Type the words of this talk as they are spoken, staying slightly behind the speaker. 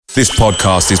This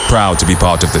podcast is proud to be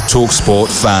part of the TalkSport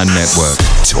Fan Network.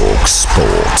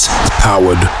 TalkSport.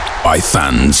 Powered by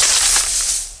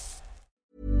fans.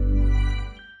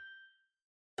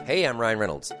 Hey, I'm Ryan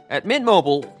Reynolds. At Mint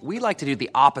Mobile, we like to do the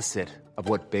opposite of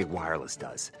what Big Wireless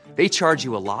does. They charge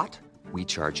you a lot, we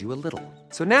charge you a little.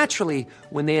 So naturally,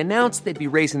 when they announced they'd be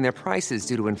raising their prices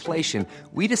due to inflation,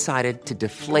 we decided to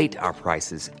deflate our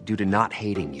prices due to not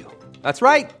hating you. That's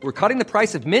right. We're cutting the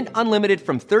price of Mint Unlimited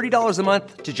from $30 a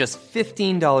month to just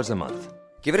 $15 a month.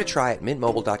 Give it a try at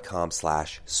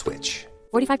mintmobile.com/switch.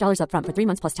 $45 up front for 3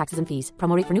 months plus taxes and fees.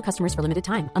 Promo rate for new customers for limited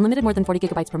time. Unlimited more than 40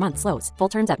 gigabytes per month. Slows full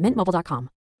terms at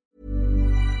mintmobile.com.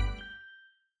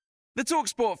 The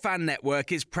TalkSport Fan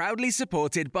Network is proudly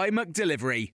supported by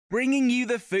McDelivery, bringing you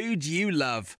the food you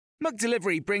love.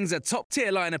 McDelivery brings a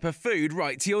top-tier lineup of food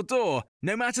right to your door.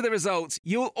 No matter the result,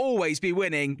 you'll always be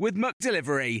winning with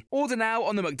McDelivery. Order now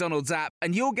on the McDonald's app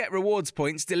and you'll get rewards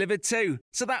points delivered too.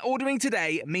 So that ordering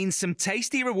today means some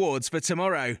tasty rewards for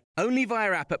tomorrow. Only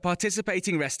via app at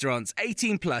participating restaurants.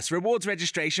 18 plus. Rewards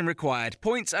registration required.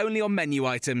 Points only on menu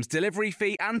items. Delivery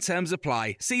fee and terms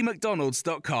apply. See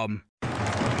mcdonalds.com.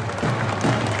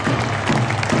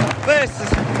 This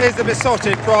is the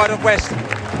Besotted Pride of West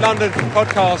London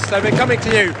podcast. So we're coming to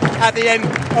you at the end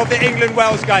of the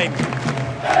England-Wales game.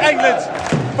 England's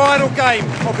final game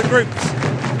of the groups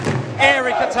here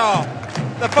in Qatar.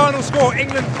 The final score,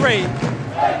 England 3,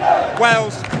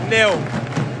 Wales 0.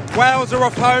 Wales are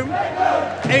off home.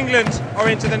 England are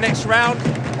into the next round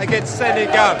against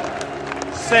Senegal.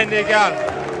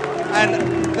 And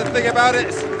the thing about it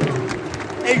is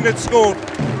England scored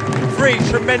 3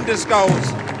 tremendous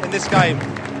goals in this game.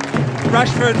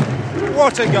 Rashford,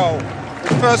 what a goal.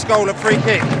 His first goal, a free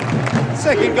kick.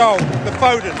 Second goal, the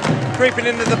Foden, creeping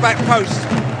into the back post.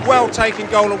 Well taken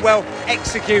goal and well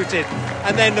executed.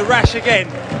 And then the Rash again,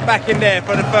 back in there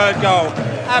for the third goal.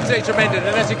 Absolutely tremendous.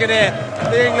 And as you can hear,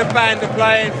 the England band are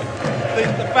playing.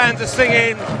 The fans are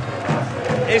singing.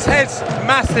 His head's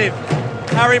massive.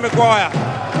 Harry Maguire.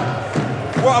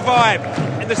 What a vibe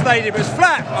in the stadium. It was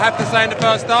flat, I have to say, in the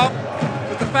first half.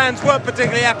 But the fans weren't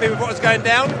particularly happy with what was going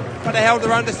down. But they held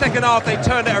their own. The second half, they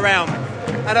turned it around.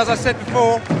 And as I said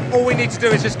before, all we need to do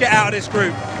is just get out of this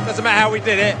group. Doesn't matter how we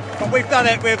did it, but we've done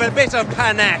it with a bit of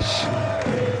panache.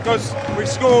 Because we've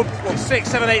scored, 6,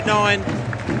 7, 8, 9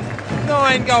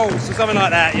 goals or something like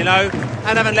that, you know,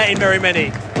 and haven't let in very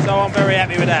many. So I'm very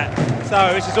happy with that.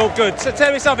 So this is all good. So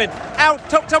tell me something.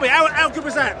 Tell me, how good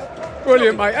was that?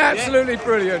 Brilliant, mate. Absolutely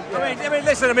brilliant. Yeah. I mean,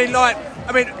 listen,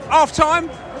 half time,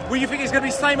 were you think it's going to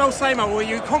be same old, or were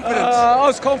you confident? I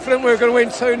was confident we were going to win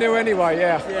 2-0 anyway,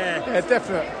 yeah,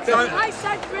 definitely. I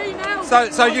said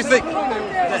 3-0. So you think...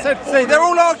 See, they're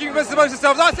all arguing amongst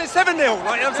themselves. I said 7-0, like you know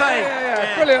what I'm saying?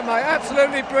 Yeah. Brilliant, mate.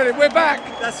 Absolutely brilliant. We're back.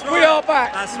 That's right. We are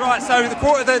back. That's right. So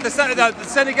the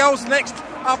Senegal's next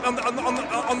up on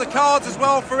the cards as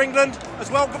well for England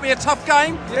as well. Could be a tough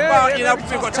game. But we've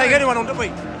got to take anyone on, don't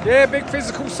we? Yeah, big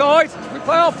physical side. We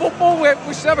play our football,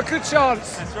 we should have a good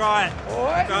chance. That's right. All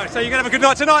right. So you're going to have a good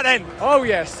night tonight then? Oh,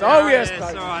 yes. Mate. All right.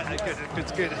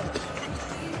 Good.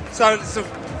 So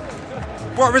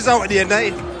what result at the end,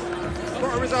 eh?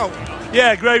 What a result.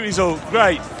 Yeah, great result.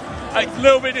 Great. A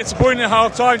little bit disappointing at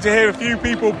half time to hear a few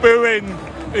people booing.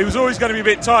 It was always going to be a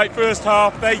bit tight first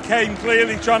half. They came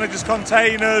clearly trying to just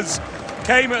contain us.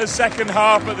 Came at the second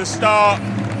half at the start,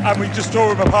 and we just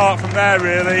tore them apart from there,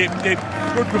 really.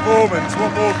 Good performance,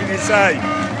 what more can you say?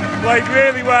 Played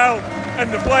really well,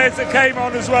 and the players that came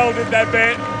on as well did their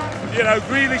bit. You know,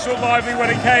 Grealish was lively when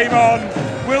he came on.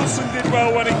 Wilson did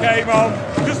well when he came on.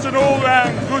 Just an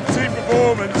all-round good team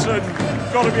performance, and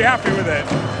got to be happy with it.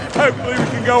 Hopefully we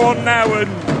can go on now and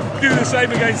do the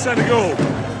same against Senegal.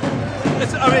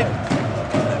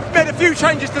 Made a few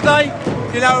changes today.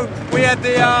 You know, we had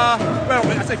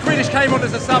Grealish came on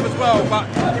as a sub as well, but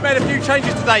he made a few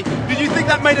changes today. Did you think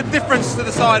that made a difference to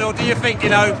the side, or do you think,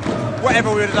 whatever,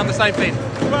 we would have done the same thing?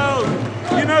 Well,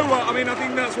 you know what, I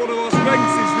think that's one of our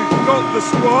strengths is we've got the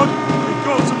squad, we've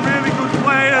got some really good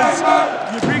players.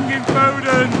 You bring in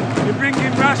Foden, you bring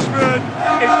in Rashford,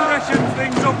 it freshens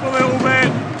things up a little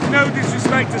bit. No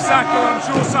disrespect to Saka, I'm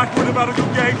sure Saka would have had a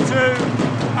good game too.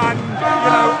 And,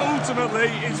 ultimately,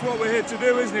 it's what we're here to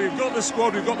do, isn't it? We've got the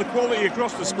squad, we've got the quality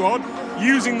across the squad.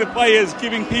 Using the players,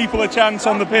 giving people a chance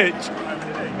on the pitch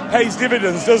pays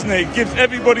dividends, doesn't it? It gives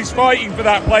everybody's fighting for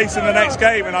that place in the next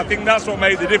game, and I think that's what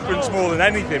made the difference more than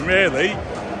anything, really.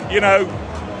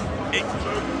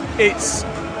 It's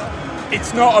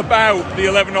not about the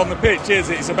 11 on the pitch, is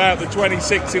it? It's about the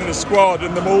 26 in the squad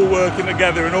and them all working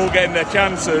together and all getting their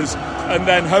chances, and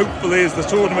then hopefully as the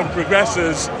tournament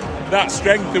progresses, that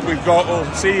strength that we've got will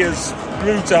see us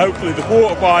through to hopefully the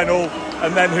quarter-final,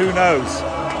 and then who knows.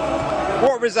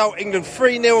 What a result, England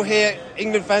 3-0 here.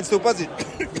 England fans still buzzing.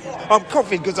 I'm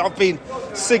coughing because I've been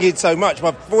singing so much.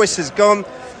 My voice has gone.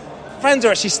 Fans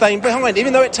are actually staying behind,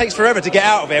 even though it takes forever to get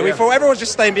out of here. We thought everyone's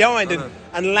just staying behind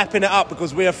and lapping it up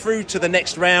because we are through to the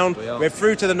next round. We're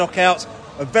through to the knockouts.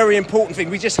 A very important thing.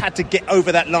 We just had to get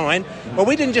over that line. Well,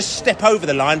 we didn't just step over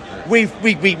the line. We're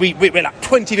like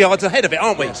 20 yards ahead of it,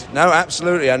 aren't we? Yes. No,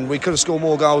 absolutely. And we could have scored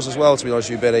more goals as well, to be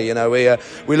honest with you, Billy. You know,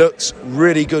 we looked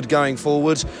really good going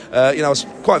forward. I was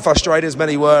quite frustrated, as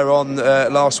many were on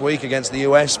last week against the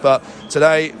US. But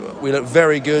today, we looked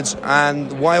very good.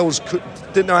 And Wales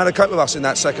didn't know how to cope with us in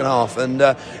that second half. And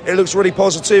it looks really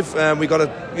positive. We got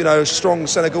a strong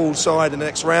Senegal side in the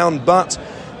next round. But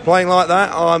playing like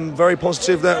that, I'm very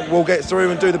positive that we'll get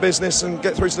through and do the business and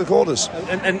get through to the quarters.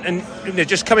 And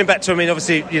just coming back to,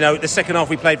 obviously, the second half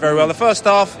we played very well. The first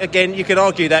half, again, you could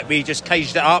argue that we just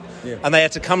caged it up, and they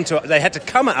had to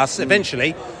come at us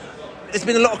eventually. There's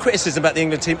been a lot of criticism about the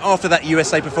England team after that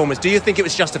USA performance. Do you think it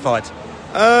was justified?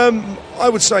 I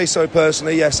would say so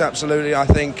personally, yes, absolutely. I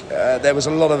think there was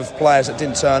a lot of players that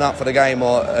didn't turn up for the game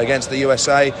or against the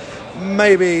USA.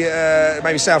 Maybe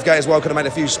Southgate as well could have made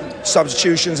a few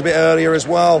substitutions a bit earlier as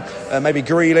well. Maybe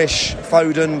Grealish,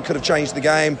 Foden could have changed the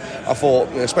game. I thought,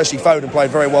 especially Foden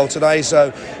played very well today.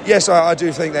 So, yes, I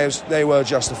do think they were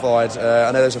justified.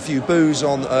 I know there's a few boos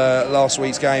on last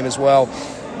week's game as well.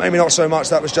 Maybe not so much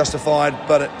that was justified,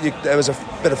 but there was a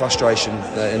bit of frustration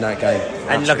in that game. And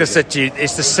absolutely. Like I said to you,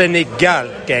 it's the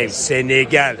Senegal game.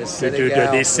 Senegal. The Senegal. You know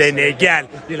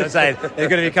what I'm saying? They're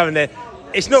going to be coming there.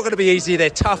 It's not going to be easy. They're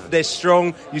tough. They're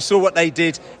strong. You saw what they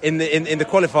did in the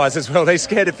qualifiers as well. They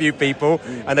scared a few people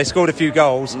and they scored a few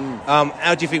goals.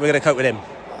 How do you think we're going to cope with them?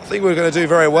 I think we're going to do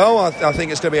very well. I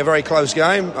think it's going to be a very close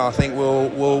game. I think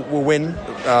we'll win.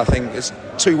 I think it's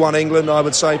 2-1 England, I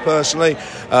would say personally.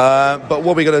 But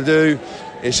what we're going to do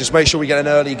is just make sure we get an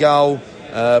early goal,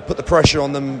 put the pressure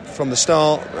on them from the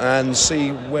start and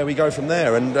see where we go from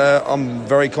there. And I'm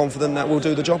very confident that we'll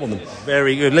do the job on them.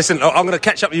 Very good. Listen, I'm going to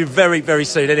catch up with you very, very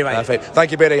soon anyway. Perfect.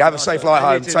 Thank you, Billy. Have a safe flight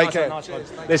home. Take care.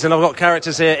 Listen, I've got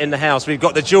characters here in the house. We've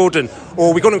got the Jordan,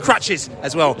 or we've got him crutches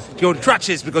as well. Jordan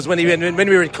crutches, because when we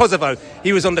were in Kosovo,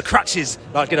 he was on the crutches,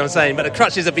 like, you know what I'm saying. But the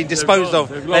crutches have been disposed of.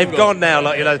 They've gone now,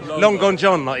 like, long gone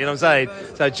John, like, you know what I'm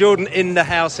saying. So Jordan in the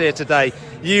house here today.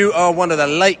 You are one of the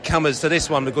late comers to this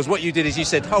one, because what you did is you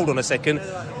said, hold on a second,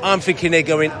 I'm thinking they're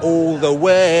going all the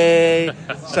way.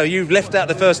 So you've left out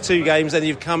the first two games and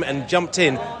you've come and jumped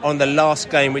in on the last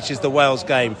game, which is the Wales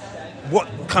game. What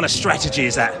kind of strategy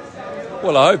is that?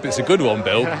 Well, I hope it's a good one,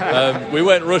 Bill. We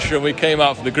went Russia and we came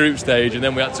out for the group stage, and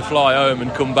then we had to fly home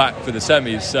and come back for the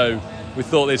semis. So we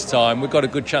thought this time we've got a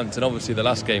good chance, and obviously the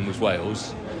last game was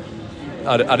Wales.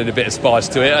 Added a bit of spice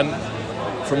to it, and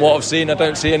from what I've seen, I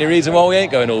don't see any reason why we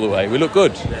ain't going all the way. We look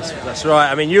good. That's right.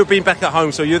 I mean, you've been back at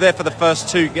home, so you're there for the first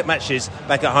two matches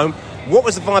back at home. What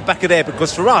was the vibe back there?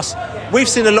 Because for us, we've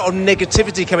seen a lot of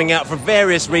negativity coming out for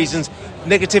various reasons.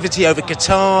 Negativity over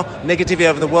Qatar, negativity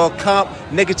over the World Cup,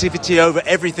 negativity over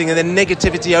everything, and then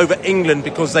negativity over England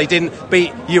because they didn't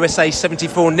beat USA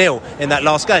 74-0 in that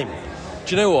last game.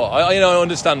 Do you know what? I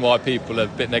understand why people are a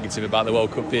bit negative about the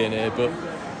World Cup being here, but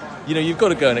you've got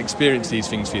to go and experience these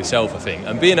things for yourself, I think.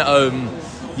 And being at home,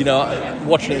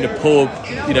 watching it in a pub,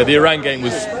 the Iran game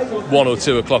was 1 or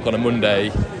 2 o'clock on a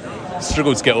Monday.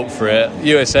 Struggled to get up for it.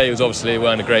 USA was obviously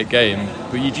weren't a great game,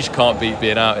 but you just can't beat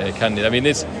being out here, can you? I mean,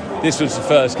 this was the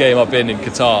first game I've been in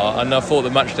Qatar, and I thought the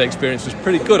matchday experience was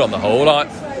pretty good on the whole.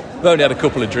 I've only had a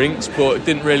couple of drinks, but it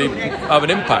didn't really have an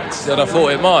impact that I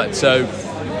thought it might. So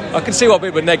I can see why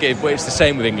people are negative, but it's the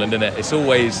same with England, isn't it? It's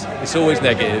always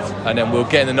negative, and then we'll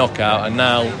get in the knockout, and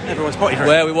now everyone's potty drink.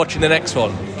 Where are we watching the next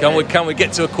one? Can we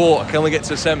get to a quarter? Can we get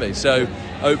to a semi? So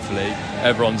hopefully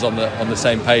everyone's on the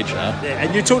same page now. Yeah,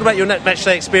 and you talked about your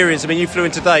matchday experience. I mean, you flew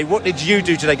in today. What did you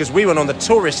do today? Because we went on the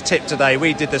tourist tip today.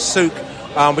 We did the souk,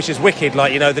 which is wicked,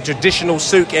 the traditional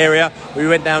souk area. We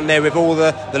went down there with all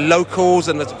the locals,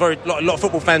 and there's a lot of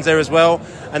football fans there as well.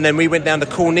 And then we went down to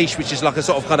Corniche, which is like a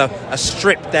sort of kind of a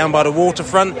strip down by the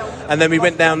waterfront. And then we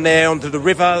went down there onto the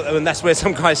river, and that's where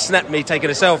some guy snapped me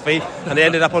taking a selfie, and it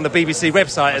ended up on the BBC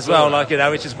website as well,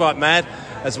 which is quite mad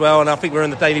as well. And I think we're in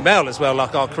the Daily Mail as well,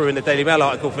 like our crew in the Daily Mail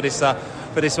article for this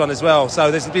for this one as well.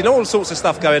 So there's been all sorts of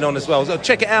stuff going on as well. So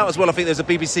check it out as well. I think there's a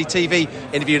BBC TV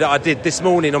interview that I did this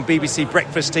morning on BBC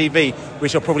Breakfast TV,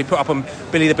 which I'll probably put up on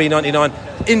Billy the B99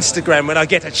 Instagram when I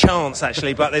get a chance,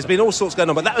 actually. But there's been all sorts going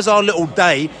on. But that was our little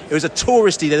day. It was a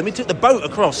touristy day. Then we took the boat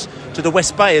across to the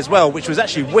West Bay as well, which was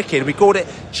actually wicked. We caught it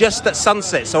just at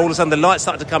sunset, so all of a sudden the lights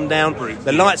started to come down.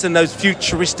 The lights in those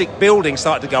futuristic buildings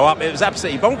started to go up. It was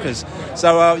absolutely bonkers.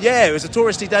 So it was a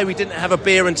touristy day. We didn't have a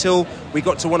beer until we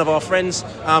got to one of our friends,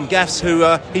 Gaffs, who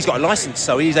he's got a licence,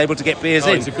 so he's able to get beers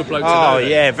in. He's a good bloke to know. Oh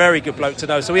yeah, very good bloke to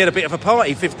know. So we had a bit of a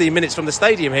party 15 minutes from the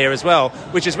stadium here as well,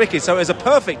 which is wicked. So it was a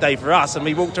perfect day for us, and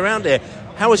we walked around here.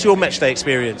 How was your match day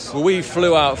experience? Well, we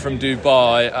flew out from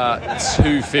Dubai at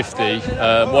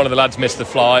 2:50. One of the lads missed the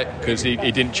flight because he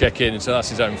didn't check in, so that's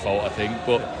his own fault, I think.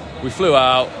 But we flew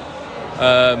out.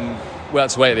 We had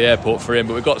to wait at the airport for him,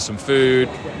 but we got some food.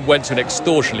 Went to an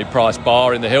extortionately priced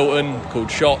bar in the Hilton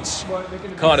called Shots.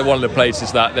 Kind of one of the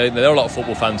places that there are a lot of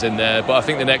football fans in there. But I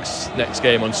think the next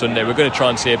game on Sunday, we're going to try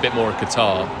and see a bit more of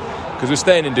Qatar because we're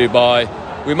staying in Dubai.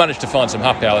 We managed to find some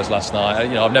happy hours last night.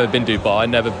 You know, I've never been Dubai,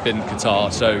 never been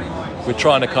Qatar, so we're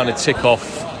trying to kind of tick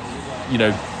off, you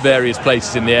know, various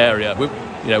places in the area.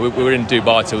 We're in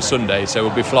Dubai till Sunday, so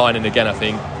we'll be flying in again, I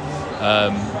think.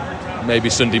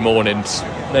 Maybe Sunday mornings,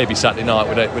 maybe Saturday night.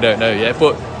 We don't know yet,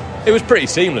 but it was pretty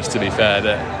seamless, to be fair.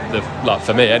 Like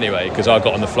for me anyway, because I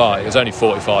got on the flight. It was only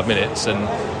 45 minutes, and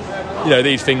you know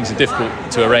these things are difficult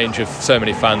to arrange with so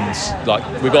many fans. Like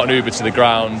we got an Uber to the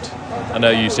ground. I know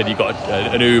you said you got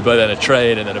an Uber, then a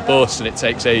train, and then a bus, and it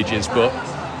takes ages. But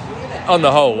on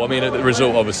the whole, I mean, the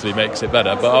result obviously makes it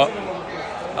better. But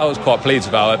I was quite pleased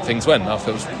with how things went. I felt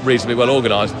it was reasonably well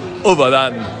organised, other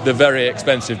than the very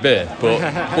expensive beer.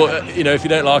 But you know, if you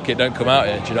don't like it, don't come out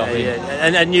here. Do you know what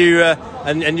I mean? Yeah.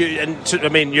 I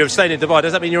mean, you're staying in Dubai.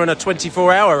 Does that mean you're on a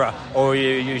 24-hour, or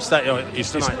you stay?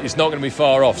 It's not going to be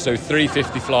far off. So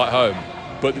 3:50 flight home,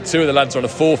 but the two of the lads are on a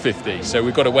 4:50. So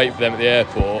we've got to wait for them at the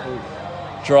airport.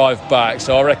 Drive back,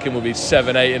 so I reckon we'll be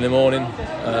 7-8 in the morning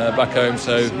back home.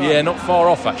 So yeah, not far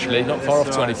off actually, not far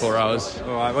off 24 hours.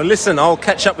 All right. Well, listen, I'll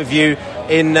catch up with you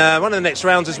in one of the next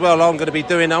rounds as well. I'm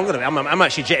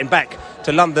actually jetting back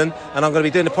to London, and I'm going to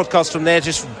be doing a podcast from there,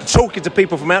 just talking to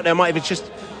people from out there. I might even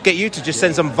just get you to just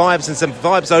send some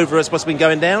vibes over us what's been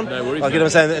going down. No worries. You know what I'm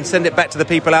saying, and send it back to the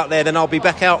people out there. Then I'll be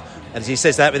back out, as he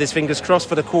says that, with his fingers crossed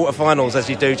for the quarterfinals, as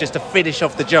you do, just to finish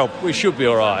off the job. We should be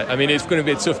all right. I mean, it's going to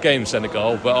be a tough game,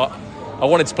 Senegal, but I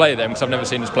wanted to play them because I've never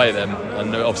seen us play them,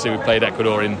 and obviously we played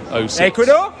Ecuador in 2006.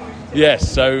 Ecuador?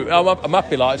 Yes, so I'm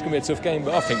happy. Like it's going to be a tough game,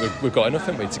 but I think we've got enough,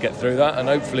 haven't we, to get through that, and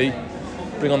hopefully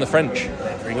bring on the French.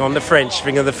 Bring on the French.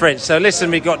 So listen,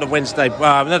 we got the Wednesday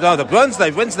boys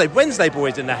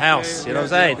in the house. You know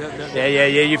what I'm saying? Yeah.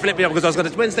 You flipped me up because I was going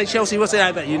to Wednesday Chelsea. What's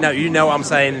it? But you know what I'm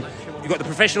saying. You've got the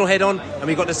professional head on, and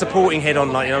we've got the supporting head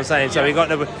on, like, you know what I'm saying? So we've got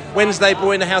the Wednesday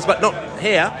boy in the house, but not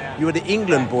here. You were the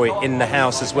England boy in the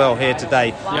house as well here today.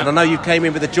 Yeah. And I know you came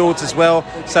in with the George as well,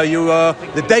 so you are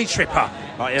the day tripper. Like,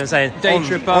 you know what I'm saying? Day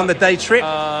tripper. On the day trip.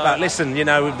 But listen, you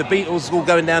know, with the Beatles all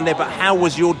going down there, but how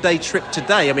was your day trip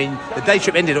today? I mean, the day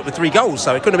trip ended up with 3 goals,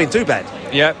 so it couldn't have been too bad.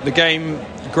 Yeah, the game,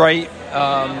 great.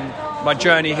 My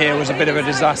journey here was a bit of a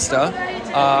disaster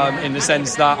in the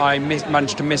sense that I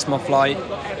managed to miss my flight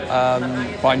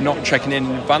by not checking in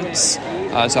advance, so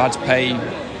I had to pay a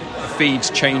fee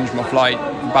to change my flight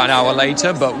about an hour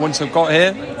later. But once I've got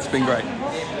here, it's been great.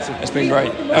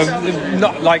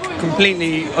 Not like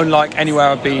completely unlike anywhere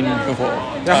I've been before.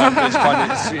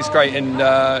 It's great, and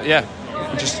we're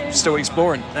just still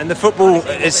exploring. And the football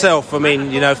itself, I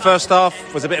mean, you know, first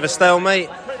half was a bit of a stalemate.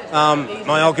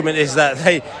 My argument is that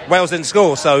Wales didn't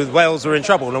score, so Wales were in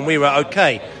trouble and we were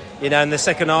okay. You know, in the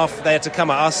second half, they had to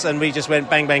come at us, and we just went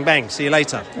bang, bang, bang. See you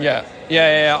later. Yeah.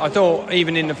 I thought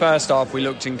even in the first half, we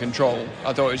looked in control.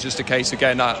 I thought it was just a case of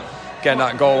getting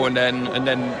that goal, and then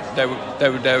they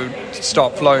would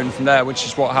start flowing from there, which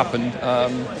is what happened.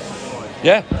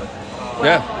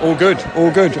 All good.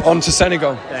 On to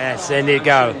Senegal. Yeah,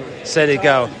 Senegal.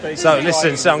 So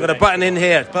listen, I'm going to button in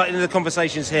the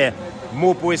conversations here.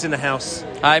 More boys in the house.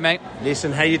 Hi, mate.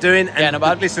 Listen, how you doing? Yeah, not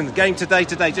bad. Listen, the game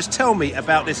today. Just tell me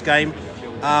about this game.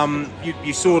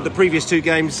 You saw the previous 2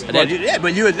 games. I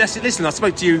did. Listen, I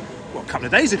spoke to you a couple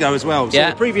of days ago as well. So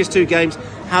the previous 2 games,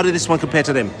 how did this one compare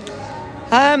to them?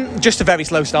 Just a very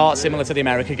slow start, similar to the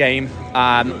America game,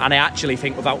 and I actually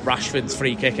think without Rashford's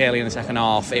free kick early in the second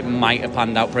half, it might have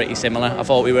panned out pretty similar. I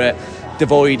thought we were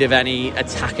devoid of any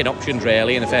attacking options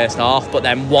really in the first half, but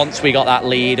then once we got that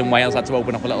lead and Wales had to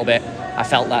open up a little bit, I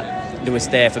felt that they were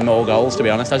there for more goals, to be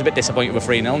honest. I was a bit disappointed with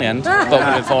 3-0 in the end. Thought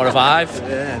we'd been 4 or 5.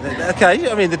 Yeah, okay,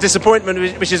 I mean, the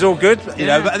disappointment, which is all good, you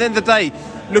know, but at the end of the day,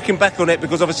 looking back on it,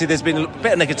 because obviously there's been a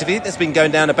bit of negativity that's been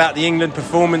going down about the England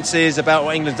performances, about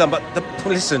what England's done, but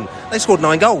listen, they scored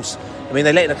 9 goals. I mean,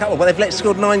 they let in a couple, but they've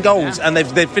scored 9 goals, and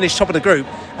they've finished top of the group.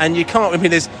 And you can't. I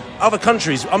mean, there's other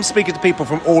countries. I'm speaking to people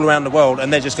from all around the world,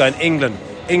 and they're just going England.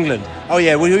 Oh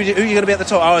yeah, well, who are you going to be at the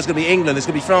top? Oh, it's going to be England. It's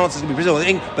going to be France. It's going to be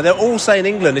Brazil. But they're all saying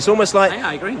England. It's almost like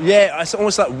I agree. Yeah, it's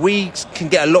almost like we can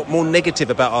get a lot more negative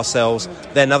about ourselves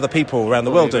than other people around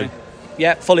the world do.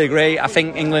 Yeah, fully agree. I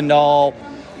think England are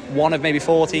one of maybe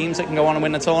 4 teams that can go on and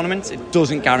win the tournament. It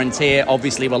doesn't guarantee it.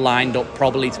 Obviously, we're lined up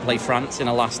probably to play France in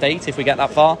a last 8 if we get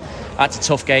that far. That's a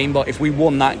tough game, but if we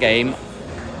won that game,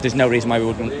 there's no reason why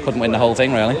we couldn't win the whole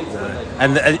thing, really.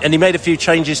 And he made a few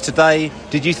changes today.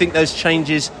 Did you think those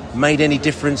changes made any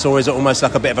difference, or is it almost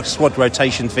like a bit of a squad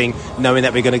rotation thing, knowing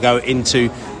that we're going to go into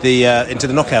the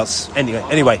knockouts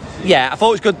anyway? Yeah, I thought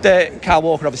it was good that Kyle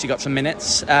Walker obviously got some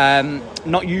minutes.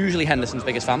 Not usually Henderson's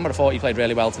biggest fan, but I thought he played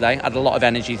really well today. Added a lot of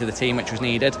energy to the team, which was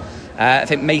needed. I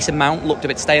think Mason Mount looked a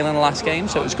bit stale in the last game,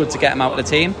 so it was good to get him out of the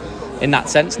team. In that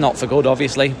sense, not for good,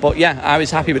 obviously. But yeah, I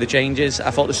was happy with the changes. I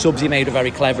thought the subs he made were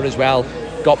very clever as well.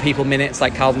 Got people minutes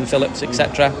like Calvin Phillips,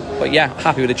 etc. But yeah,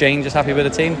 happy with the changes, happy with the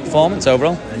team performance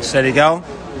overall. And Senegal?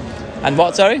 And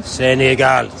what, sorry?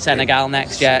 Senegal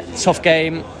next, yeah. Tough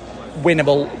game,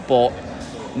 winnable, but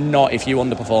not if you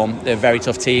underperform. They're a very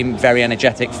tough team, very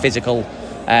energetic, physical.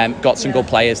 Got some good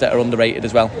players that are underrated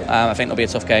as well. I think it'll be a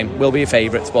tough game. We'll be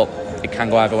favourites, but it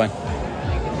can go either way.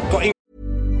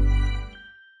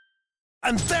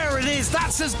 And there it is,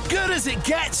 that's as good as it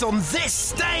gets on this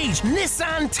stage.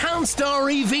 Nissan Townstar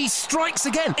EV strikes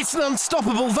again. It's an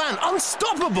unstoppable van,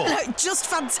 unstoppable. Just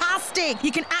fantastic.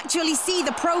 You can actually see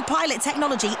the ProPilot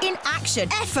technology in action.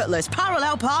 Effortless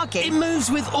parallel parking. It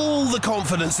moves with all the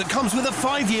confidence that comes with a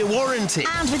 5-year warranty.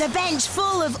 And with a bench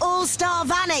full of all-star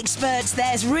van experts,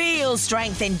 there's real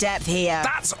strength in depth here.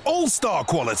 That's all-star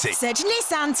quality. Search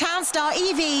Nissan Townstar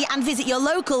EV and visit your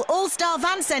local all-star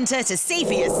van centre to see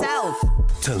for yourself.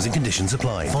 Terms and conditions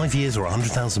apply. 5 years or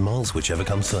 100,000 miles, whichever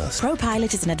comes first.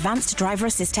 ProPilot is an advanced driver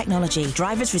assist technology.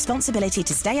 Driver's responsibility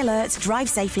to stay alert, drive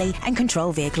safely, and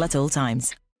control vehicle at all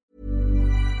times.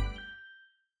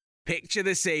 Picture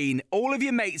the scene. All of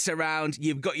your mates around,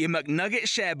 you've got your McNugget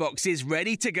share boxes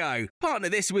ready to go. Partner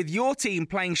this with your team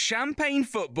playing champagne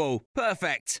football.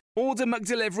 Perfect. Order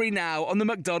McDelivery now on the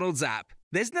McDonald's app.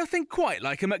 There's nothing quite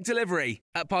like a McDelivery.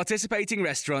 At participating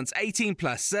restaurants, 18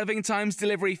 plus, serving times,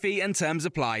 delivery fee and terms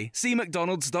apply. See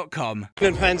mcdonalds.com.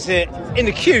 England fans here in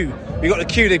the queue. We've got the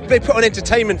queue. They put on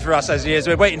entertainment for us as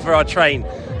we're waiting for our train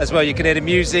as well. You can hear the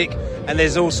music and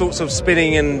there's all sorts of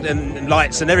spinning and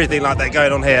lights and everything like that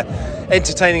going on here,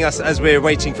 entertaining us as we're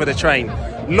waiting for the train.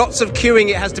 Lots of queuing,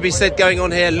 it has to be said, going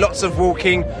on here. Lots of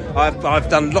walking. I've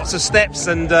done lots of steps,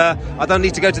 and I don't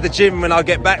need to go to the gym when I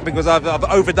get back because I've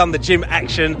overdone the gym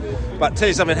action. But tell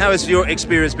you something, how has your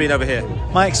experience been over here?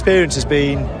 My experience has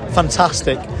been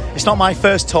fantastic. It's not my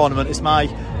first tournament, it's my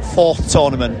 4th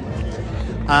tournament.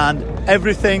 And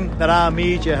everything that our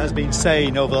media has been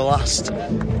saying over the last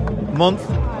month,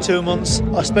 2 months,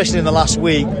 especially in the last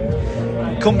week,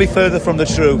 couldn't be further from the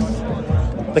truth.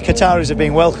 The Qataris have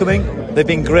been welcoming, they've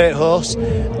been great hosts,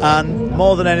 and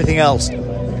more than anything else,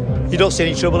 you don't see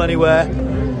any trouble anywhere.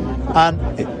 And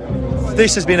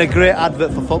this has been a great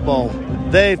advert for football.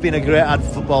 They've been a great advert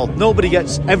for football. Nobody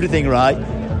gets everything right.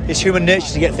 It's human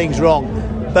nature to get things wrong.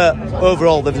 But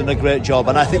overall, they've done a great job.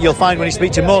 And I think you'll find when you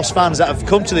speak to most fans that have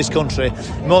come to this country,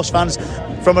 most fans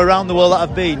from around the world that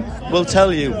have been, will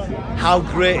tell you how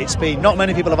great it's been. Not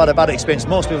many people have had a bad experience.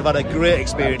 Most people have had a great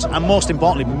experience. And most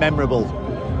importantly, memorable.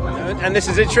 And this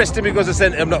is interesting because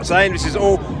I'm not saying this is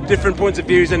all different points of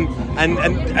views and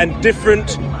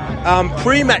different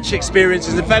pre-match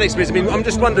experiences and fan experiences. I mean, I'm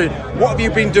just wondering, what have you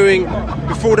been doing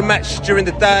before the match, during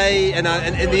the day, and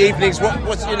in the evenings?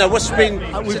 What's been?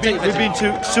 We've been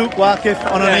to Souk Waqif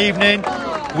on an evening.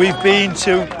 We've been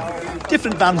to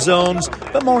different fan zones,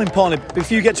 but more importantly,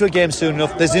 if you get to a game soon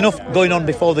enough, there's enough going on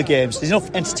before the games. There's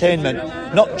enough entertainment,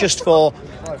 not just for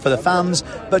the fans,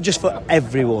 but just for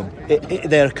everyone.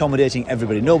 They're accommodating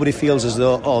everybody. Nobody feels as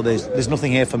though, there's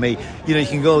nothing here for me. You know, you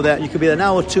can go there, you could be an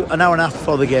hour and a half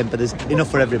before the game, but there's enough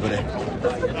for everybody.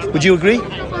 Would you agree?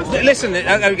 Listen,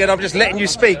 again, I'm just letting you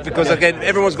speak because again,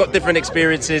 everyone's got different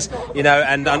experiences,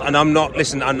 and I'm not.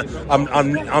 Listen,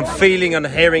 I'm feeling and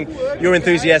hearing your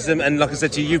enthusiasm, and like I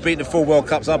said to you, you've been to 4 World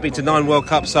Cups, I've been to 9 World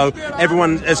Cups, so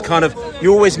everyone is kind of,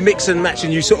 you always mix and match,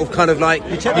 and you sort of kind of like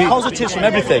you take the positives from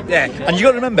everything. Yeah, and you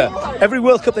got to remember, every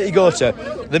World Cup that you go to,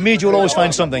 the media will always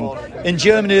find something. In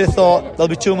Germany, they thought there'll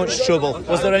be too much trouble.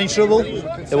 Was there any trouble?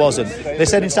 There wasn't. They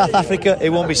said in South Africa it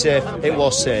won't be safe. It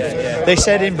was safe. They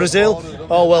said in Brazil,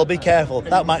 oh well, be careful,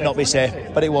 that might not be safe,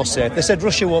 but it was safe. They said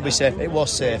Russia won't be safe. It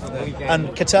was safe. And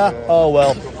Qatar, oh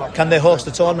well, can they host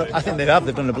the tournament? I think they have.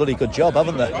 They've done a bloody good job,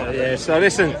 haven't they? Yeah, so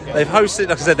listen, they've hosted,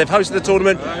 like I said, they've hosted the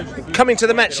tournament. Coming to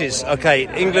the matches, okay,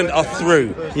 England are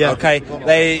through. Yeah. Okay,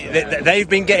 they've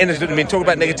been getting, talking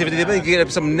about negativity, they've been getting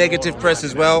some negative press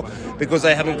as well because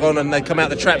they haven't gone and they come out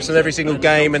the traps in every single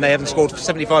game and they haven't scored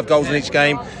 75 goals in each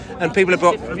game. And people have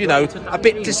got, a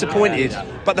bit disappointed.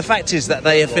 But the fact is that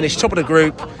they have finished top of the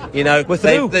group.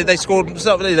 They scored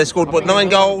 9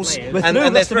 goals.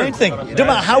 And that's the main thing. It doesn't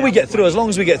matter how we get through, as long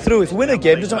as we get through. If we win a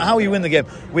game, it doesn't matter how you win the game.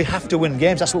 We have to win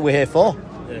games. That's what we're here for.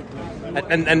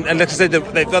 And like I said,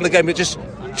 they've done the game. But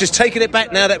just taking it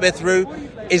back now that we're through,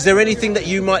 is there anything that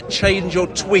you might change or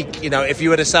tweak? If you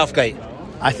were to Southgate.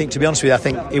 I think, to be honest with you, I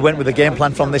think he went with a game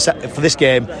plan for this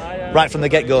game right from the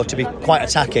get-go to be quite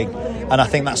attacking, and I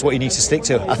think that's what he needs to stick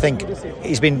to. I think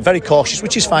he's been very cautious,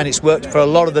 which is fine. It's worked for a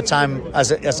lot of the time as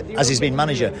he's been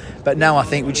manager, but now I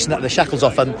think we just snap the shackles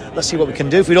off and let's see what we can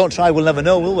do. If we don't try, we'll never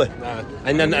know, will we?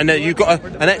 And you've got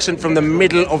an accent from the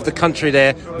middle of the country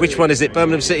there. Which one is it?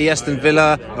 Birmingham City, Aston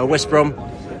Villa, West Brom?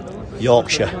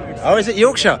 Yorkshire. Oh, is it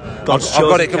Yorkshire? I've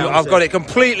got it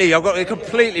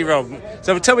completely wrong.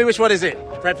 So tell me, which one is it?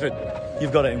 Bradford.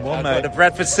 You've got it in one, mate. The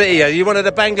Bradford City. Are you one of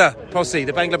the Bangla posse,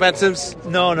 the Bangla Bantams?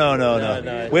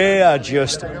 No. We are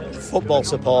just football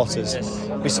supporters. Yes.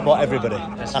 We support everybody.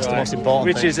 That's the most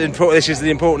important thing. This is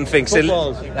the important thing.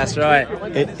 Football. That's right.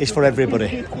 It's for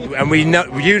everybody. And we know,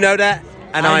 you know that.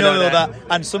 And I know that.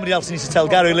 And somebody else needs to tell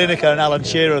Gary Lineker and Alan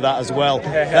Shearer that as well.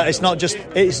 That it's not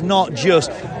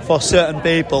just for certain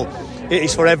people. It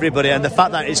is for everybody, and the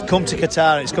fact that it's come to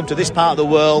Qatar, it's come to this part of the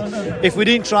world. If we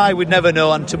didn't try, we'd never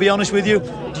know. And to be honest with you,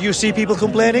 do you see people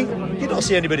complaining? You don't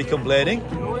see anybody complaining.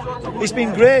 It's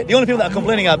been great. The only people that are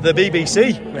complaining are the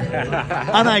BBC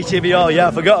and ITV. Oh yeah,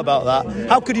 I forgot about that.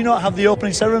 How could you not have the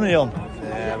opening ceremony on?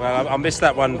 Yeah, well, I missed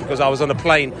that one because I was on a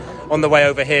plane on the way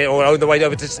over here, or on the way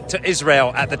over to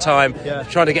Israel at the time,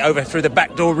 trying to get over through the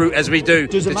backdoor route as we do,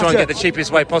 to try and get the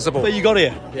cheapest way possible. But you got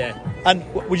here. Yeah. And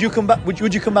would you come back? Would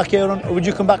you come back here? Or would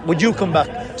you come back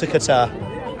to Qatar?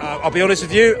 I'll be honest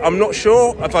with you. I'm not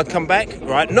sure if I'd come back.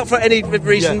 Right, not for any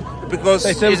reason, because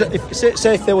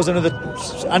say if there was another,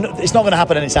 and it's not going to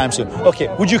happen anytime soon. Okay,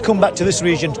 would you come back to this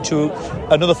region to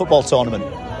another football tournament?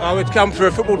 I would come for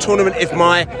a football tournament if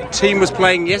my team was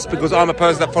playing, yes, because I'm a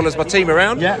person that follows my team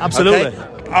around. Yeah, absolutely.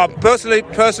 Okay? Personally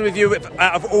with you,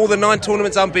 out of all the 9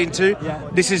 tournaments I've been to,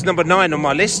 this is number 9 on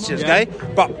my list, okay?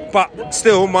 But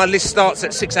still, my list starts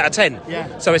at 6 out of 10.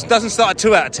 Yeah. So it doesn't start at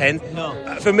 2 out of 10.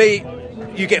 No. For me,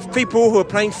 you get people who are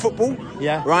playing football,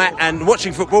 right, and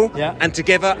watching football, and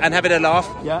together and having a laugh.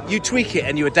 You tweak it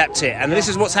and you adapt it, and this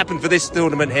is what's happened for this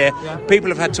tournament here. People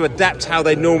have had to adapt how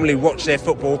they normally watch their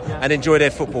football and enjoy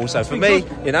their football. So for me,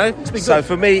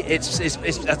 for me, it's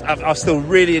I've still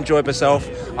really enjoyed myself.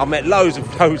 I've met loads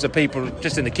of people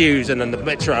just in the queues and on the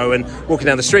metro and walking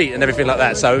down the street and everything like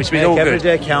that. So it's been all good. Every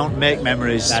day count, make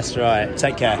memories. That's right.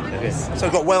 Take care. So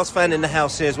I've got Wales fan in the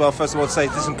house here as well. First of all, I'd say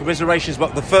there's some commiserations,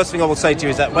 but the first thing I will say to you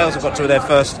is that Wales have got to their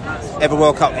first ever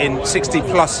World Cup in 60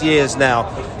 plus years now,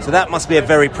 so that must be a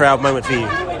very proud moment for you.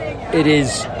 It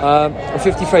is. I'm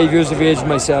 55 years of age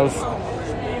myself.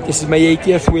 This is my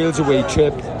 80th Wales away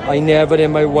trip. I never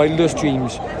in my wildest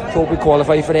dreams thought we'd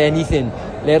qualify for anything,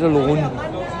 let alone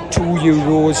 2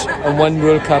 Euros and 1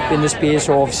 World Cup in the space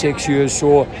of 6 years.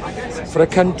 So for a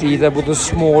country that with the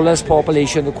smallest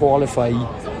population to qualify,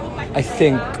 I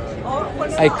think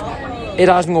it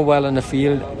hasn't gone well in the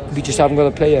field. We just haven't got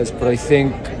the players, but I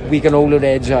think we can hold our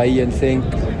heads high and think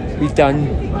we've done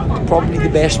probably the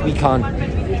best we can,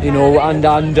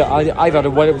 and I've had a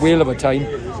whale of a time.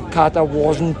 Qatar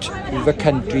wasn't the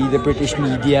country the British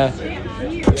media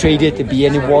portrayed it to be,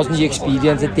 and it wasn't the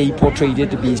experience that they portrayed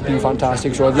it to be. It's been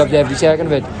fantastic, so I've loved every second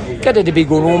of it. Get it to be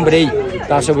going home, but hey,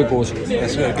 that's how it goes.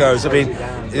 That's how it goes. I mean,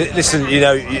 listen, you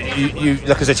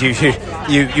like I said to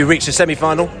you reached the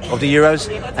semi-final of the Euros,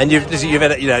 and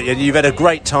you've had a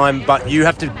great time, but you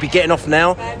have to be getting off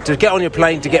now to get on your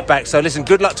plane to get back. So listen,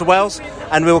 good luck to Wales,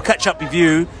 and we'll catch up with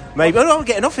you. Maybe we're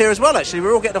getting off here as well. Actually,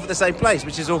 we're all getting off at the same place,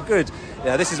 which is all good.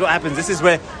 This is what happens. This is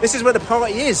where the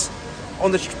party is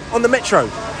on the metro.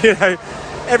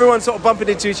 everyone's sort of bumping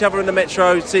into each other in the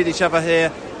metro, seeing each other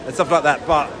here and stuff like that.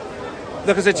 But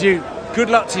like I said to you, good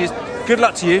luck to you. Good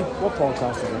luck to you. What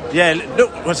podcast is it? Yeah,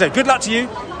 look, I said good luck to you.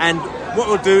 And what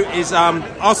we'll do is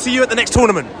I'll see you at the next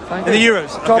tournament in the Euros.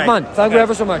 Top man, thank you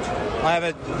ever so much. I have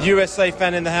a USA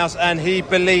fan in the house, and he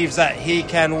believes that he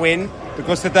can win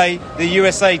because today the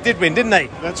USA did win, didn't they?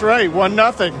 That's right,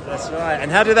 1-0. That's right.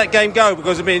 And how did that game go?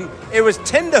 Because I mean, it was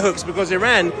tenterhooks because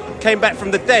Iran came back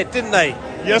from the dead, didn't they?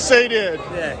 Yes, they did.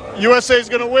 Yeah. USA's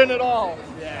going to win it all.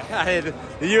 Yeah.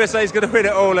 The USA's going to win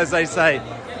it all, as they say.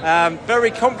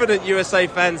 Very confident USA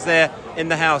fans there in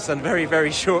the house, and very,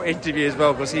 very short interview as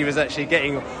well, because he was actually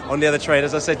getting on the other train.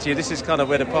 As I said to you, this is kind of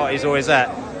where the party's always at.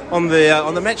 On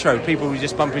the metro, people will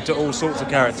just bump into all sorts of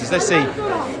characters. Let's see,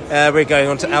 we're going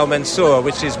on to Al Mansour,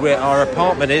 which is where our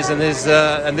apartment is, and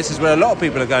this is where a lot of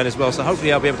people are going as well. So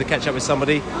hopefully I'll be able to catch up with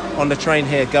somebody on the train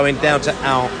here going down to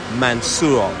Al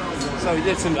Mansour. So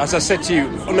listen, as I said to you,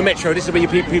 on the metro, this is where you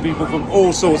people from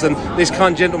all sorts, and this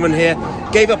kind gentleman here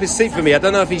gave up his seat for me. I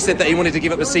don't know if he said that he wanted to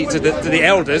give up the seat to the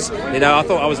elders. You know, I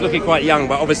thought I was looking quite young,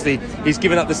 but obviously he's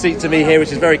given up the seat to me here,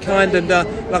 which is very kind. And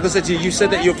like I said to you, you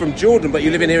said that you're from Jordan, but you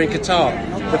live in here in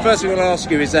Qatar. The first thing I want to ask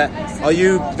you is that, are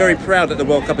you very proud that the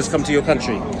World Cup has come to your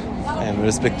country? I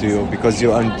respect to you because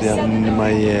you are in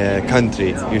my country.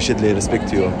 You should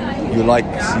respect you. You like,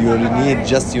 you need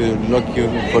just you look you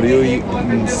for you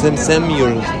same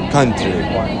your country.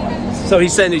 So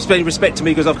he's saying he's paying respect to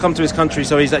me because I've come to his country,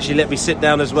 so he's actually let me sit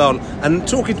down as well. And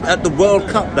talking at the World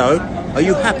Cup though, are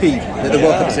you happy that the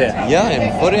World Cup's here? Yeah,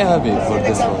 I'm very happy for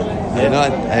this one. You know,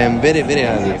 I am very, very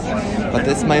happy. But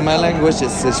it's my language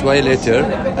is Swahili later.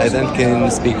 I don't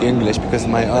can speak English because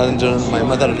my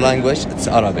mother language it's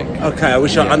Arabic. Okay, I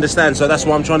wish I understand. So that's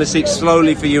why I'm trying to speak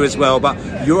slowly for you as well. But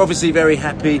you're obviously very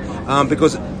happy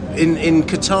because in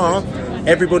Qatar,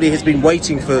 everybody has been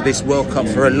waiting for this World Cup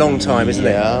for a long time, isn't it?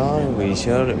 Yeah, we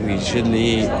should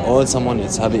all someone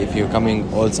is happy if you're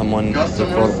coming. All someone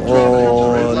for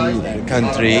all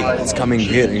country it's coming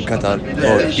here in Qatar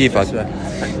or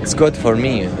FIFA. It's good for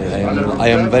me. I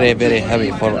am very, very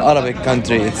happy for Arabic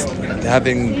country. It's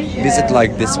having visit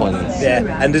like this one.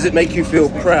 Yeah, and does it make you feel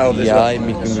proud? Yeah, I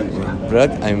make me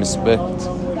proud. I respect.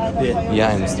 Yeah,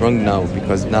 I'm strong now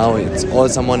because now it's all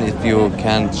someone if you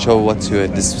can show what you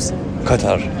this.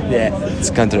 Qatar. Yeah. It's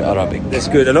country Arabic. That's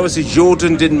good. And obviously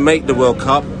Jordan didn't make the World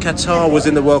Cup. Qatar was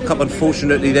in the World Cup.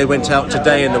 Unfortunately, they went out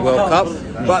today in the World Cup.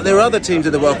 But there are other teams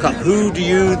in the World Cup. Who do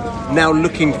you now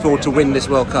looking for to win this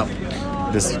World Cup?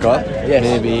 This Cup?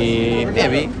 Yes.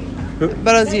 Maybe.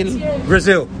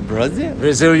 Brazil.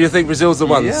 Brazil, you think Brazil's the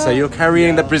one? Yeah. So you're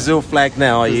carrying the Brazil flag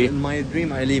now, are you? In my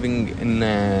dream, I'm living in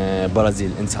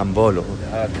Brazil, in São Paulo.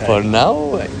 Okay. For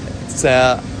now, it's,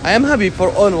 I am happy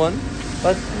for all one.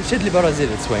 But should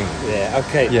Brazil it's swing. Yeah,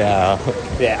 okay. Yeah.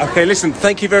 Yeah, okay, listen,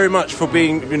 thank you very much for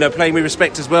being, playing with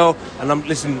respect as well. And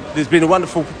listen, there's been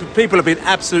people have been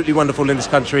absolutely wonderful in this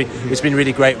country. It's been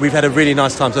really great. We've had a really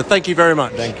nice time. So thank you very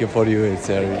much. Thank you for you,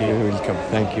 sir. You're welcome.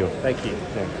 Thank you. Thank you.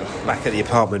 Back at the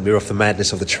apartment, we're off the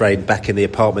madness of the train. Back in the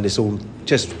apartment, it's all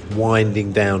just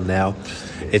winding down now.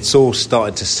 It's all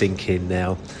starting to sink in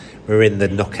now. We're in the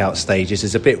knockout stages.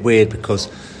 It's a bit weird because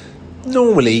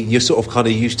normally you're sort of kind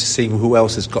of used to seeing who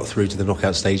else has got through to the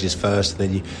knockout stages first,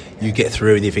 and then you get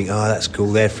through and you think, oh, that's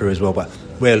cool, they're through as well. But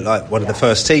we're like one of the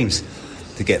first teams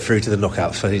to get through to the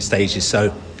knockout stages,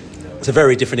 so it's a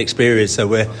very different experience. So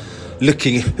we're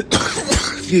looking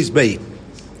excuse me,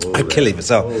 I'm killing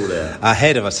myself,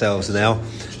 ahead of ourselves now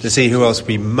to see who else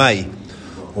we may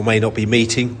or may not be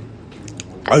meeting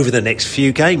over the next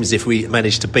few games if we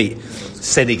manage to beat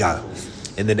Senegal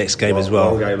in the next game as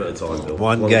well. One game at a time, Bill.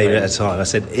 One game at a time. I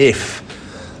said if,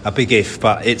 a big if,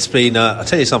 but it's been, I'll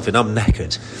tell you something, I'm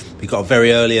knackered. We got up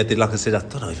very early, I don't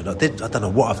know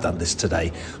what I've done this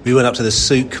today. We went up to the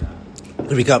souk.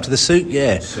 Did we go up to the souk?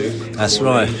 Yeah. That's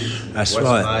right. That's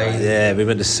right. Yeah, we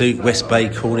went to souk, West Bay,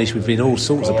 Cornish. We've been all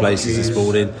sorts of places this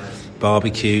morning.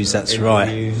 Barbecues, that's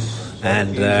right.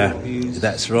 And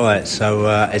that's right. So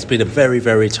it's been a very,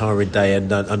 very tiring day,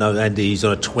 and I know Andy's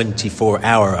on a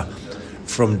 24-hour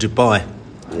from Dubai.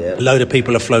 Yeah. A load of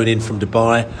people have flown in from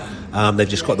Dubai. They've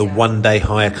just got the one-day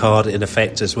hire card in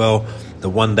effect as well. The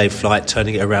one-day flight,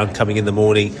 turning it around, coming in the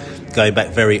morning, going back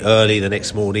very early the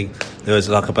next morning. There was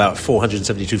like about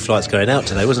 472 flights going out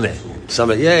today, wasn't it?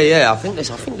 Yeah. I think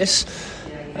this.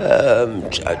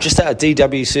 Just out of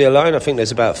DWC alone, I think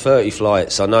there's about 30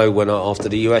 flights. I know after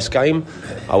the US game,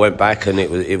 I went back and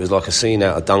it was like a scene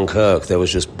out of Dunkirk. There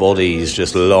was just bodies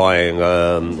just lying,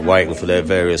 waiting for their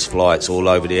various flights all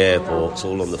over the airports,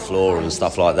 all on the floor and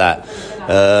stuff like that.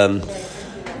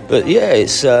 But yeah,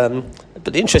 it's.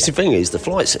 But the interesting thing is the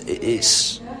flights.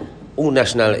 It's all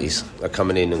nationalities are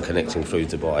coming in and connecting through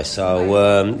Dubai. So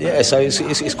so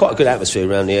it's quite a good atmosphere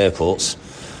around the airports.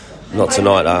 Not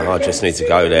tonight, though. I just need to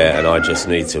go there and I just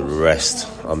need to rest.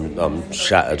 I'm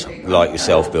shattered, like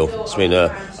yourself, Bill. It's been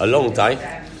a long day.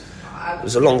 It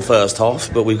was a long first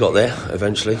half, but we got there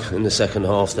eventually in the second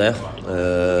half there.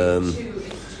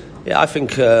 I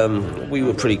think we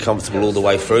were pretty comfortable all the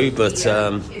way through, but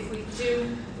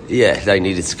they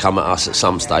needed to come at us at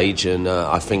some stage, and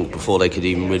I think before they could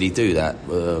even really do that,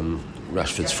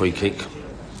 Rashford's free kick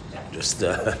just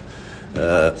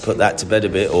put that to bed a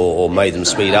bit, or made them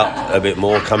speed up a bit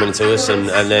more coming to us, and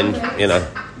then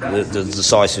the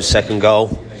decisive second goal,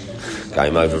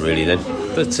 game over really then.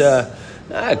 But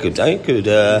good day, good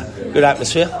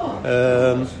atmosphere.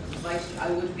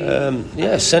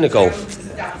 Senegal.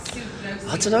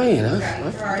 I don't know,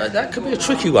 that could be a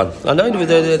tricky one. I know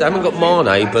they haven't got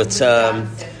Mane, but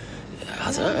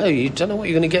I don't know. You don't know what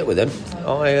you're going to get with them.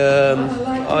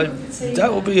 That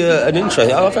will be an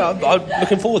interesting. I'm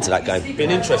looking forward to that game. It'll be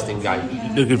an interesting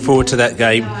game. Looking forward to that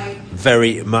game,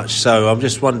 very much so. I'm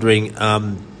just wondering,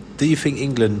 do you think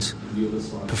England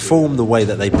performed the way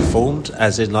that they performed,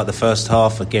 as in like the first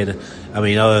half? Again, I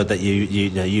mean, I heard that you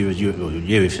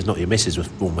if it's not your missus, was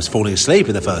almost falling asleep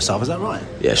in the first half. Is that right?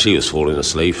 Yeah, she was falling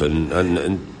asleep, and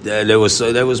there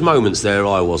was moments there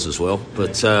I was as well.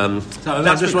 But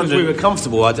that's just because we were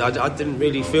comfortable. I didn't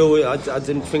really feel it. I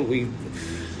didn't think we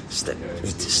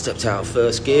stepped out of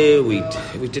first gear. We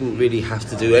didn't really have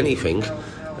to do anything.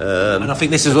 And I think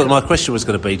this is what my question was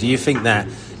going to be. Do you think that,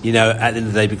 at the end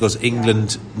of the day, because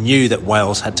England knew that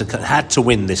Wales had to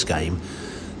win this game,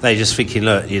 they're just thinking,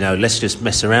 look, let's just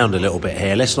mess around a little bit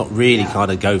here. Let's not really kind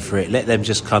of go for it. Let them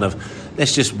just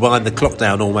let's just wind the clock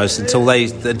down almost until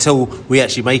we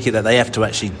actually make it that they have to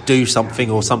actually do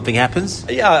something or something happens?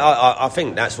 Yeah, I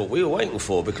think that's what we were waiting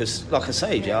for, because, like I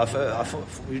say, I thought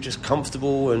we were just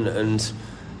comfortable and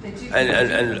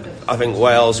I think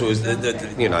Wales was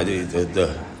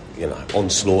the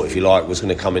onslaught, if you like, was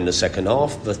going to come in the second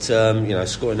half, but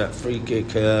scoring that free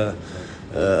kick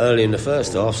early in the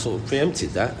first half sort of preempted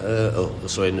that.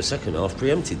 In the second half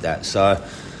preempted that. So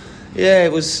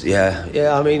it was.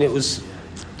 I mean, it was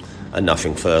a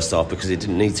nothing first half because it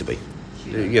didn't need to be.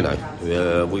 We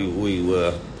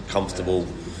were comfortable,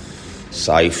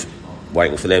 safe,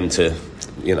 waiting for them to,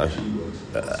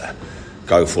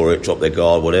 go for it, drop their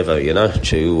guard, whatever,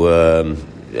 to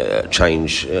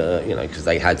change, because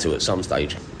they had to at some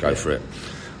stage go for it.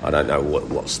 I don't know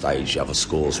what stage the other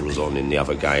scores was on in the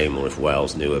other game, or if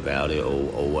Wales knew about it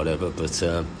or whatever, but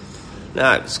it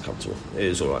was comfortable. It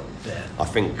was all right. Yeah.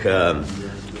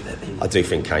 I do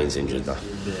think Kane's injured though.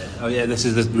 Yeah. Oh yeah, this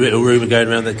is the little rumour going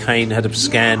around that Kane had a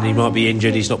scan. He might be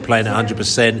injured. He's not playing at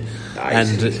 100%.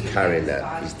 He's carrying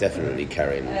that. He's definitely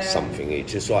carrying something.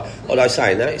 It's just like, although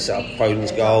saying that, it's a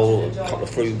Foden's goal, a couple of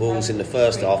through balls in the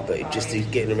first half, but he's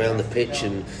getting around the pitch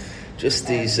and just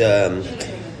his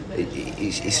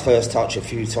first touch a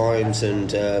few times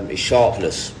and his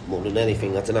sharpness more than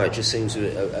anything. I don't know. It just seems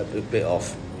a bit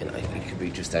off. It could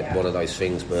be just one of those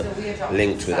things, but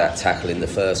linked with that tackle in the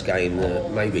first game,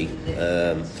 maybe.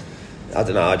 I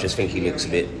don't know. I just think he looks a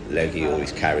bit leggy, or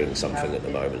he's carrying something at the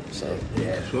moment. So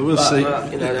well, we'll see.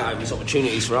 There's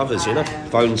opportunities for others.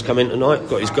 Foden's come in tonight,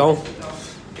 got his goal,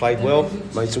 played well,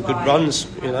 made some good runs.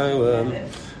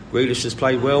 Grealish has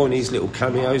played well in his little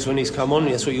cameos when he's come on.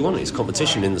 That's what you want. It's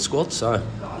competition in the squad. So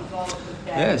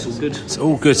it's all good. It's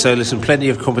all good. So listen, plenty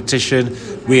of competition.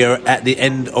 We are at the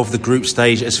end of the group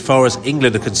stage as far as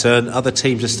England are concerned. Other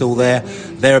teams are still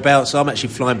thereabouts. I'm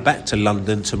actually flying back to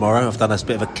London tomorrow. I've done a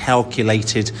bit of a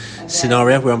calculated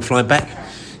scenario where I'm flying back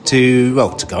to go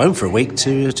home for a week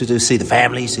to see the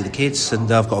family, see the kids,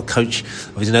 and I've got a coach.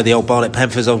 Obviously, the old Barnet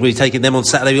Panthers. I'll be taking them on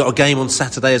Saturday. We've got a game on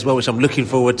Saturday as well, which I'm looking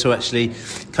forward to actually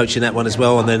coaching that one as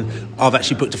well. And then I've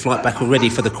actually booked a flight back already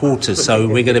for the quarters, so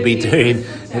we're going to be doing.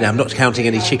 I'm not counting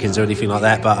any chickens or anything like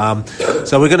that, but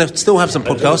so we're going to still have some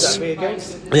podcasts.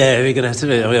 Yeah, we're going to have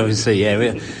to. Obviously,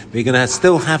 we're going to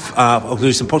still have. I'll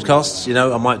do some podcasts.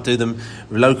 I might do them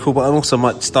local, but I also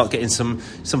might start getting some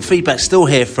feedback still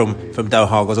here from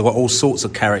Doha. I've got all sorts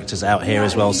of characters out here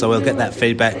as well, so we'll get that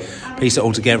feedback, piece it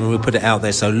all together, and we'll put it out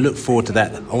there. So look forward to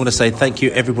that. I want to say thank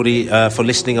you everybody for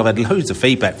listening. I've had loads of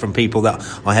feedback from people that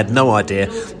I had no idea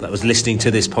that was listening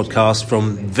to this podcast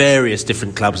from various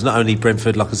different clubs, not only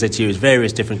Brentford, like I said to you, it's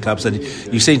various different clubs, and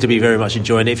you seem to be very much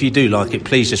enjoying it. If you do like it,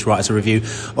 please just write us a review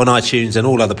on iTunes and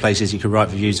all other places you can write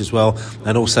reviews as well.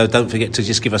 And also don't forget to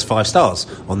just give us 5 stars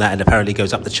on that, and apparently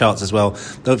goes up the charts as well.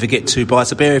 Don't forget to buy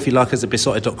us a beer if you like us at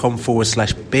besotted.com/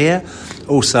 beer.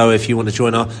 Also, if you want to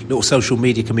join our little social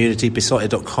media community,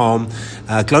 besotted.com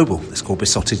global. It's called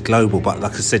Besotted Global. But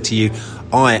like I said to you,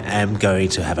 I am going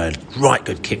to have a right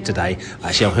good kick today.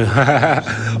 Actually,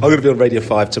 I'm going to be on Radio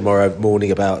 5 tomorrow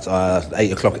morning about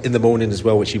 8 o'clock in the morning as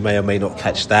well, which you may or may not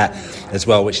catch that as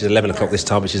well, which is 11 o'clock this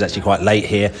time, which is actually quite late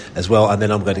here as well. And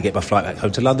then I'm going to get my flight back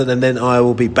home to London, and then I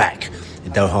will be back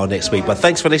in Doha next week. But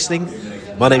thanks for listening.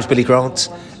 My name's Billy Grant,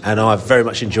 and I've very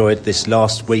much enjoyed this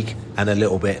last week and a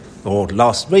little bit, or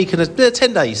last week and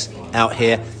 10 days out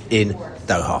here in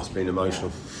Doha. It's been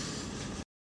emotional.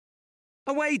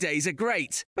 Away days are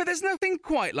great, but there's nothing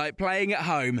quite like playing at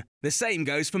home. The same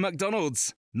goes for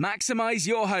McDonald's. Maximise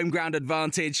your home ground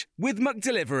advantage with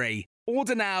McDelivery.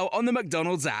 Order now on the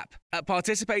McDonald's app. At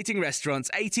participating restaurants,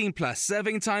 18 plus,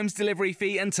 serving times, delivery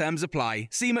fee and terms apply.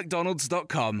 See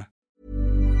mcdonalds.com.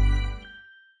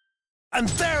 And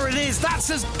there it is, that's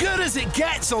as good as it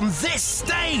gets on this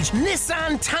stage.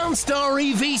 Nissan Townstar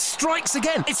EV strikes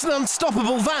again. It's an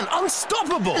unstoppable van,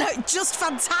 unstoppable. Just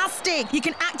fantastic. You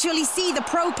can actually see the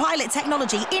ProPilot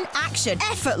technology in action.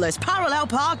 Effortless parallel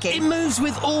parking. It moves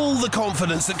with all the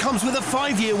confidence that comes with a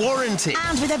 5-year warranty.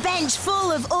 And with a bench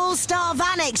full of all-star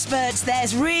van experts,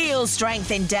 there's real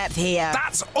strength in depth here.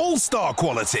 That's all-star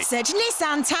quality. Search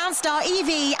Nissan Townstar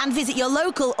EV and visit your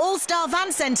local all-star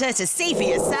van centre to see for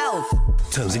yourself.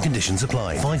 Terms and conditions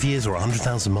apply. 5 years or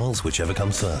 100,000 miles, whichever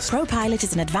comes first. ProPilot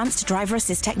is an advanced driver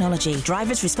assist technology.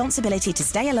 Driver's responsibility to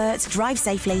stay alert, drive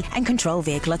safely, and control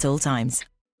vehicle at all times.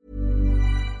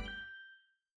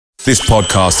 This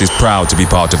podcast is proud to be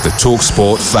part of the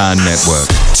TalkSport Fan Network.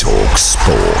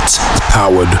 TalkSport.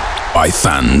 Powered by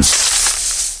fans.